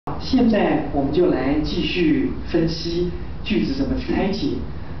现在我们就来继续分析句子怎么拆解，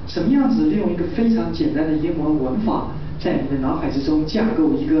什么样子利用一个非常简单的英文文法，在你的脑海之中架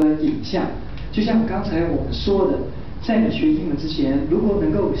构一个影像。就像刚才我们说的，在你学英文之前，如果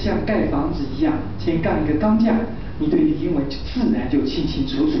能够像盖房子一样，先干一个钢架，你对于英文自然就清清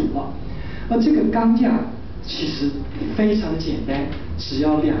楚楚了。而这个钢架其实非常的简单，只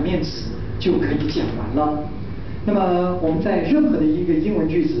要2面纸就可以讲完了。那么我们在任何的一个英文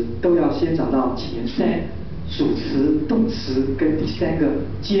句子都要先找到前3主词、动词跟第3个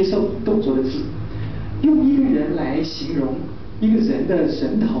接受动作的字。用一个人来形容一个人的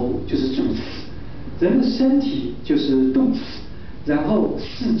人头就是主词，人的身体就是动词，然后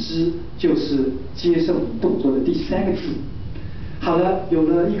四肢就是接受动作的第3个字。好了，有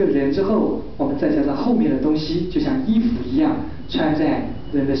了一个人之后，我们再加上后面的东西，就像衣服一样穿在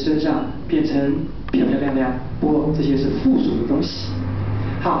人的身上，变成漂漂亮亮。不过这些是附属的东西。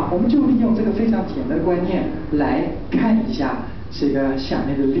好，我们就利用这个非常简单的观念来看一下这个下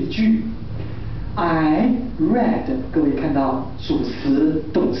面的例句。I read， 各位看到主词、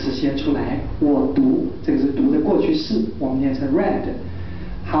动词先出来，我读，这个是读的过去式，我们念成 read。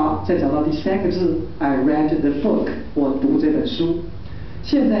好，再找到第3个字 ，I read the book， 我读这本书。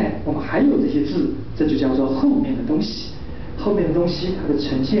现在我们还有这些字，这就叫做后面的东西。后面的东西它的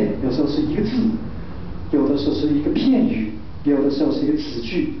呈现，有时候是一个字，有的时候是一个片语，有的时候是一个词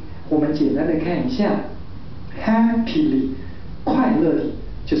句。我们简单的看一下 ，happily， 快乐地，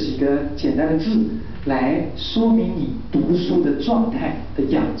就是一个简单的字，来说明你读书的状态的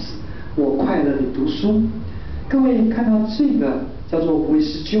样子。我快乐地读书。各位看到这个叫做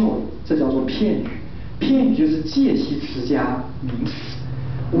with joy， 这叫做片语。片语就是介系词加名词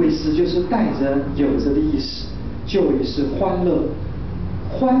 ，with 就是带着、有着的意思 ，joy 是欢乐、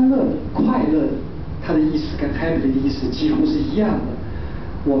欢乐的、快乐的，它的意思跟 happy 的意思几乎是一样的。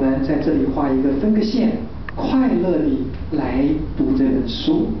我们在这里画一个分割线，快乐地来读这本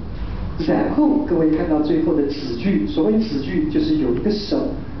书。然后各位看到最后的子句，所谓子句就是有一个手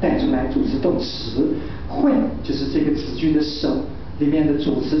带出来主词动词，会就是这个子句的手里面的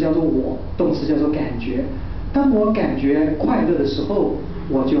主词叫做我，动词叫做感觉。当我感觉快乐的时候，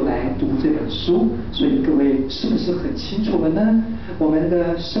我就来读这本书。所以各位是不是很清楚了呢？我们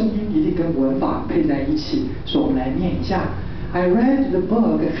的声音一定跟文法配在一起，所以我们来念一下。I read the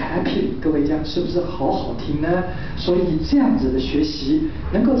book happily， 各位讲是不是好好听呢？所以这样子的学习，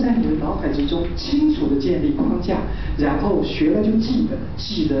能够在你的脑海之中清楚的建立框架，然后学了就记得，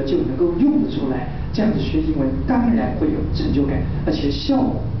记得就能够用得出来。这样子学英文当然会有成就感，而且效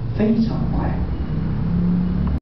果非常快。